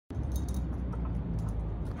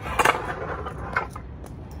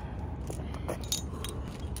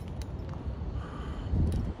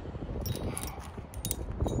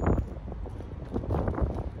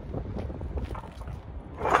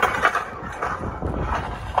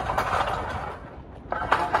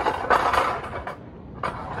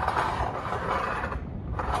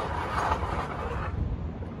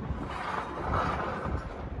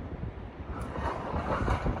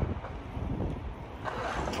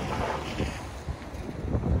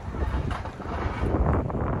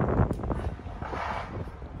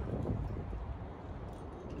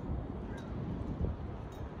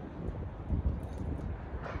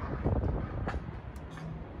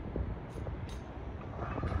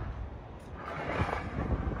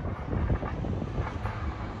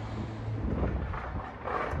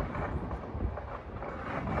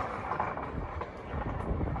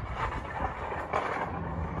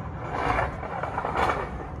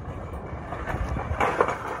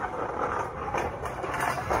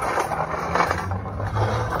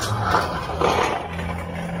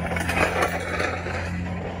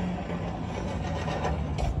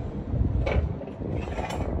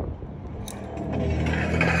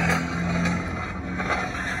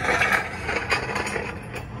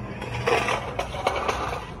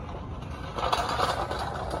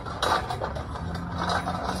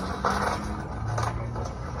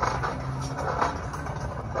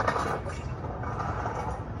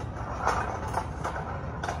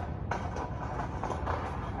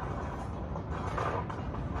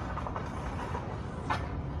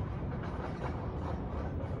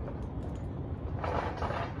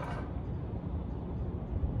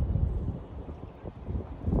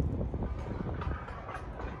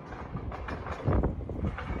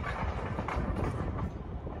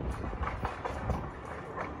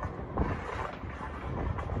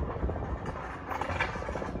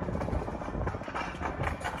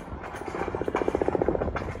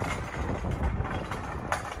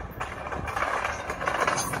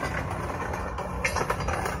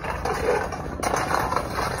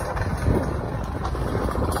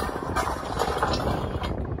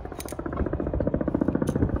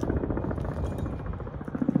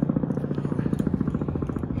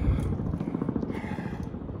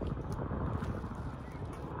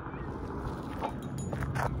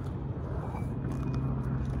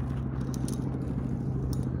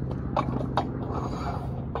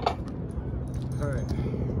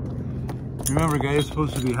Remember guys, it's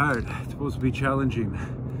supposed to be hard. It's supposed to be challenging.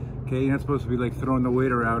 Okay, you're not supposed to be like throwing the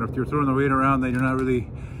weight around. If you're throwing the weight around, then you're not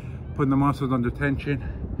really putting the muscles under tension.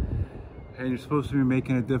 And you're supposed to be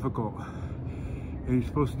making it difficult. And you're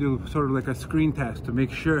supposed to do sort of like a screen test to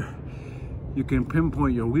make sure you can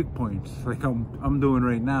pinpoint your weak points, like I'm doing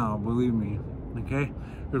right now, believe me. Okay,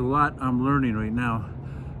 there's a lot I'm learning right now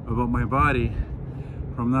about my body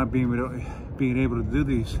from not being able to do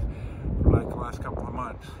these for like the last couple of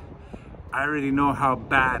months. I already know how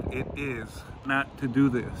bad it is not to do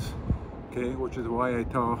this, okay, which is why I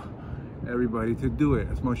tell everybody to do it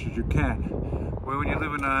as much as you can. Well, when you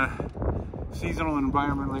live in a seasonal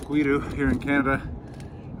environment like we do here in Canada,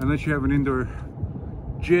 unless you have an indoor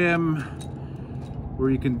gym where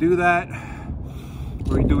you can do that,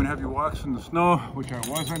 or you're doing heavy walks in the snow, which I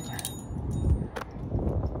wasn't.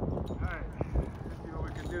 All right, let's see what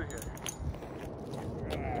we can do here.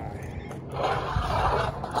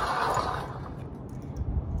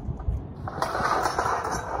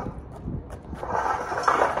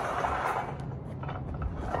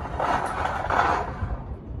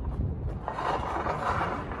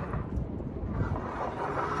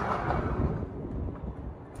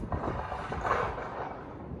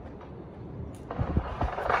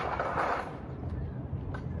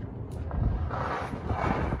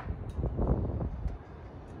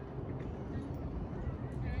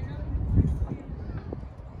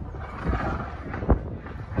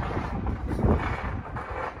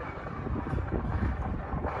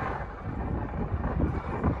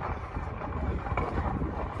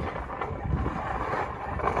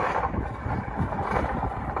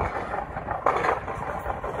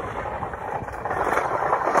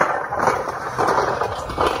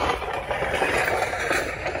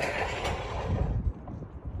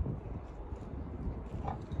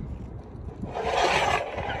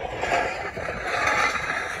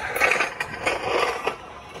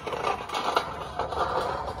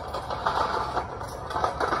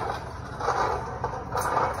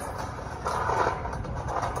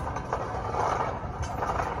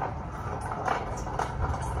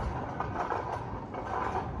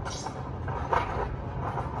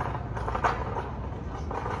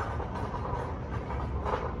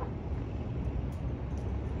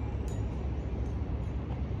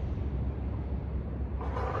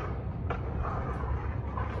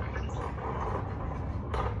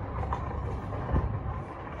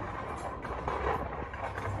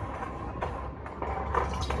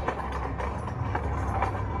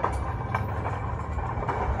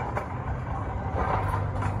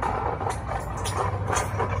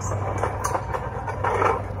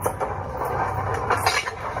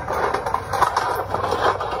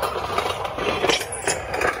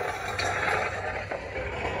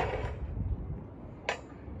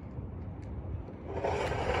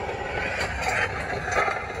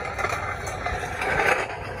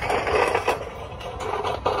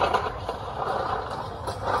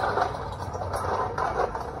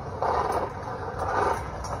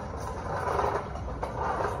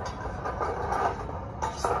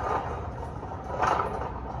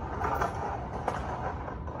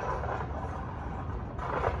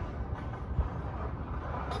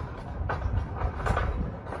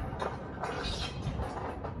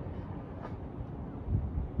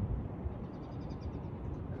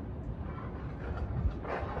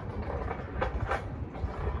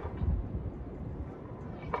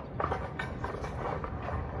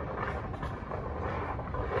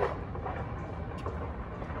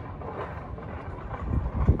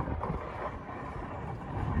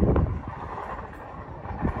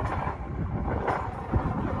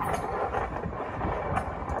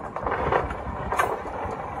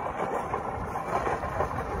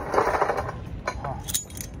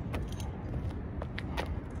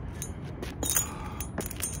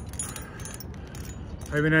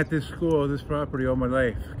 I've been at this school, this property all my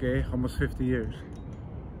life, okay, almost 50 years.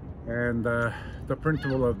 And the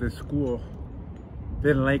principal of this school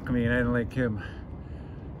didn't like me and I didn't like him.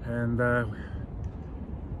 And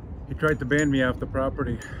he tried to ban me off the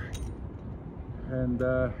property. And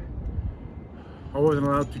I wasn't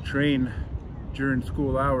allowed to train during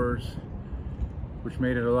school hours, which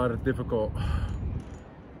made it a lot of difficult.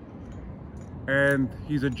 And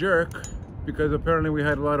he's a jerk because apparently we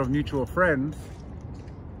had a lot of mutual friends,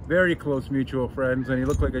 very close mutual friends, and he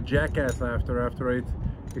looked like a jackass after I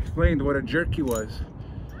explained what a jerk he was,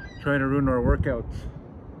 trying to ruin our workouts.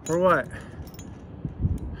 For what?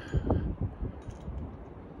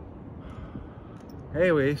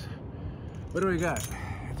 Anyways, what do we got?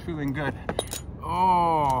 It's feeling good.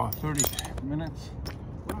 Oh, 30 minutes.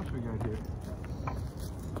 What else we got here?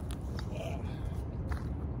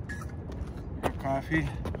 coffee.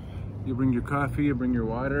 You bring your coffee, you bring your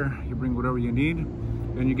water, you bring whatever you need,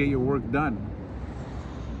 and you get your work done.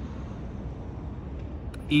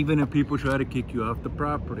 Even if people try to kick you off the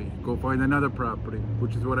property, go find another property,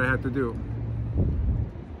 which is what I had to do.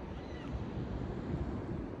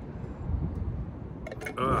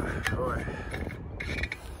 Oh boy.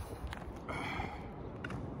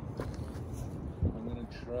 I'm gonna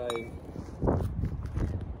try.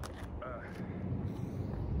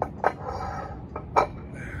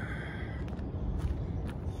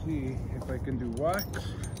 See if I can do wax.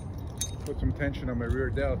 Put some tension on my rear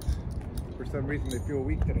delts. For some reason they feel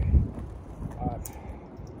weak today.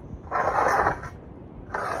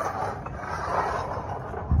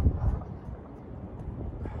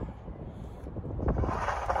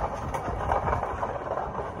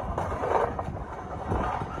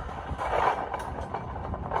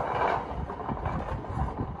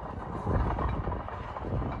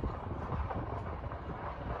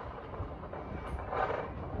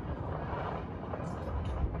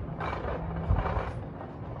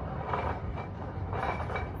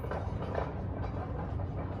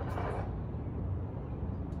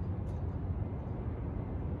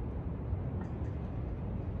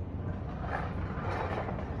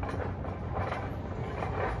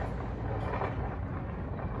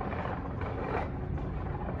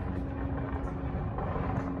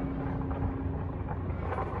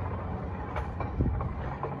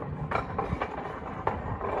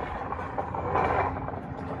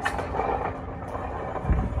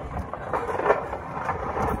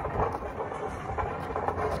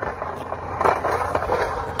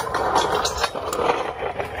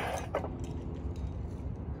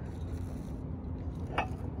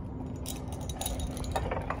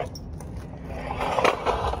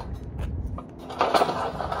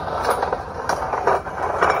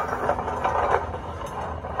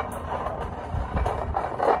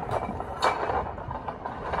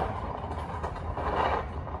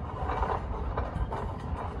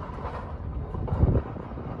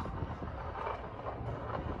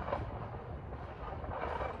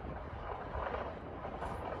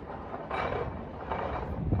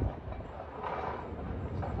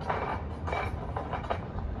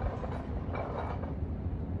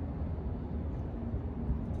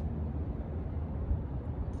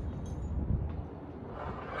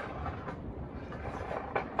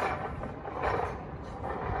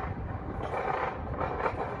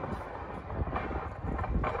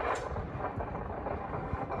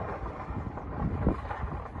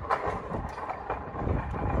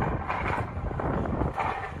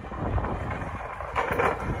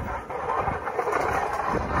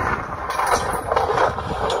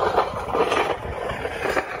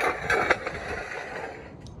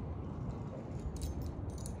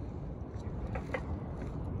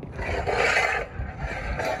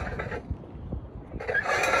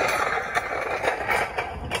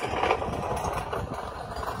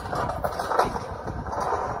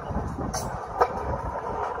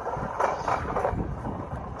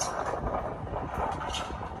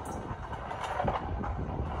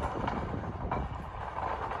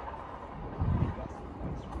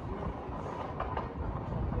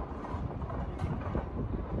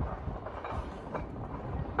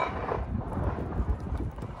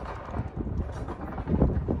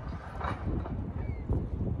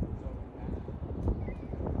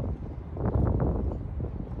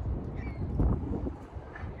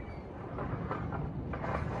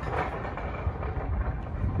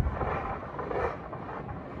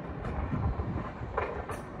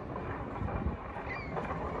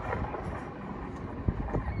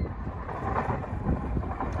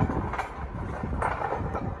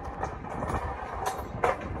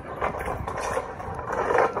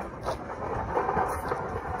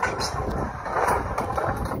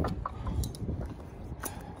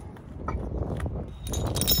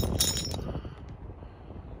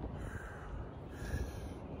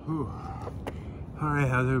 Alright,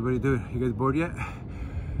 how's everybody doing? You guys bored yet?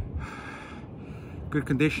 Good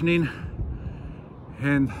conditioning,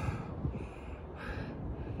 and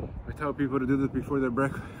I tell people to do this before their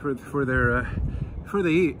before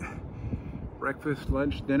they eat. Breakfast,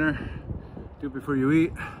 lunch, dinner. Do it before you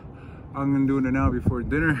eat. I'm gonna do it now before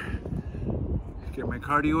dinner. Get my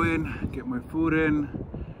cardio in, get my food in,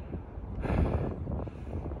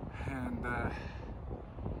 and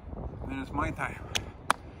then it's my time.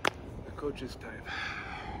 The coach's time.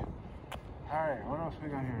 Alright, what else we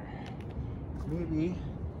got here? Maybe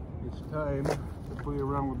it's time to play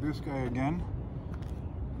around with this guy again.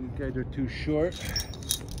 These guys are too short.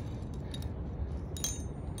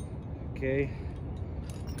 Okay.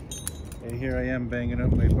 And here I am banging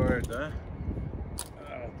up my bars, huh?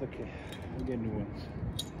 okay. We'll get new ones.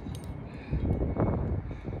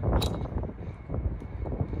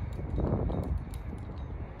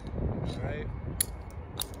 Alright.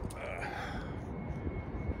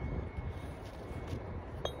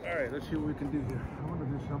 Alright, let's see what we can do here. I want to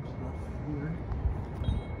do some stuff here.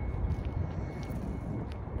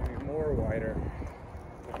 Maybe more wider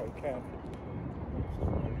if I can.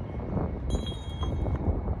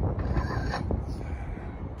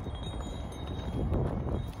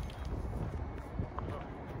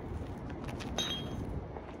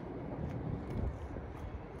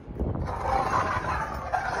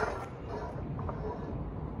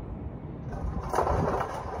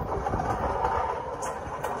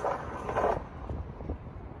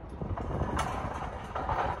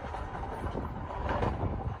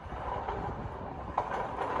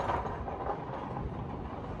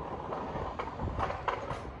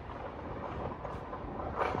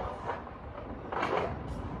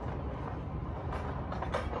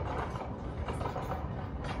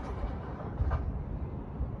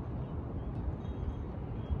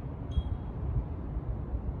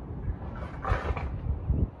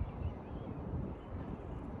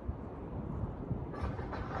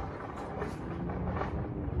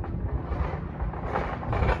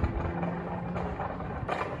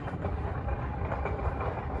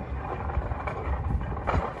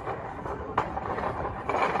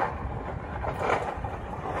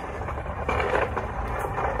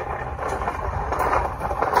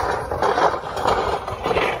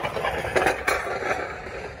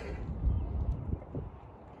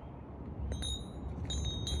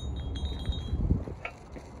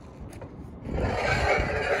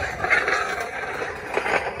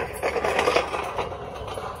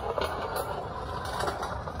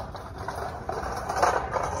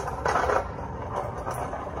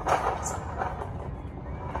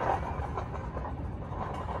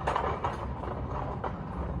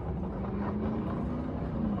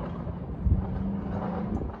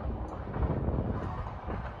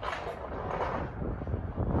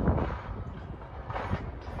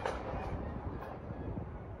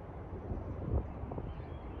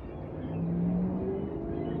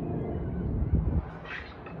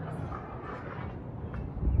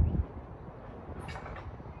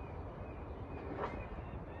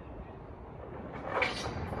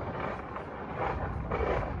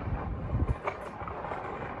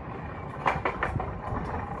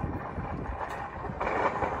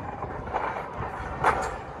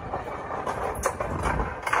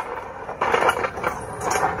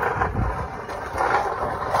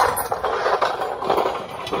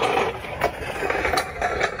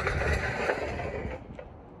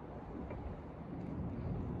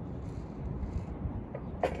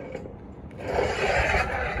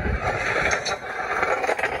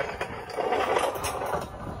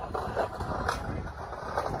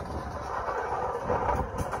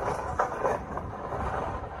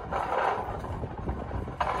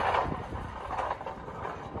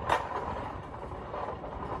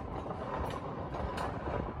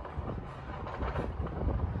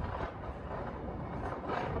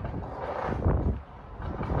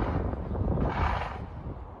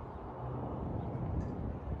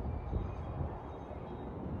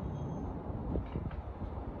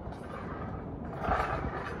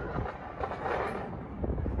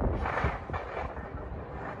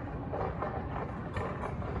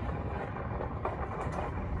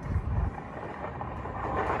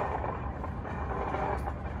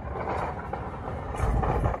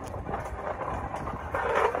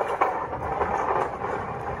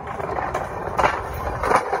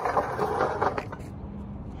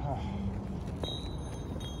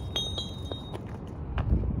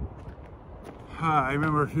 I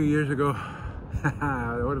remember a few years ago,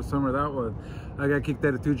 what a summer that was. I got kicked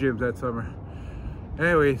out of 2 gyms that summer.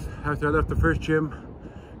 Anyways, after I left the first gym,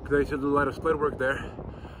 because I used to do a lot of sled work there,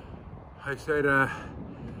 I said,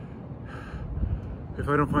 if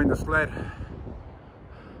I don't find the sled,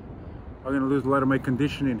 I'm gonna lose a lot of my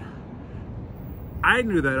conditioning. I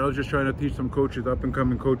knew that. I was just trying to teach some coaches, up and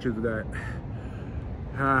coming coaches, that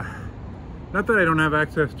not that I don't have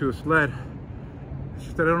access to a sled, it's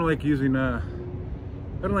just that I don't like using my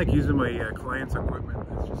clients' equipment.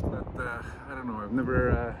 It's just that I don't know. I've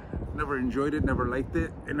never enjoyed it, never liked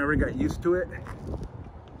it, and never got used to it.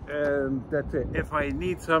 And that's it. If I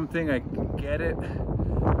need something, I can get it,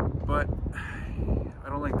 but I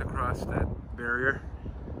don't like to cross that barrier.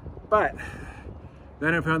 But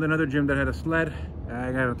then I found another gym that had a sled, and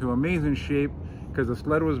I got into amazing shape because the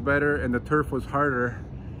sled was better and the turf was harder.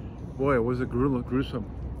 Boy, it was gruesome.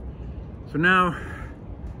 So now,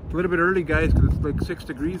 it's a little bit early, guys, because it's like 6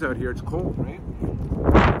 degrees out here. It's cold, right?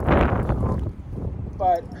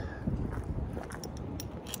 but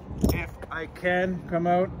if I can come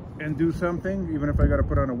out and do something, even if I got to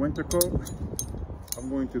put on a winter coat, I'm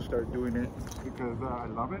going to start doing it because I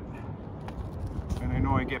love it, and I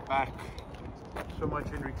know I get back so much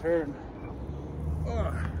in return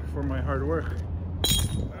for my hard work.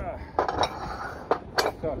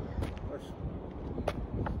 So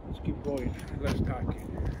let's keep going, less talking.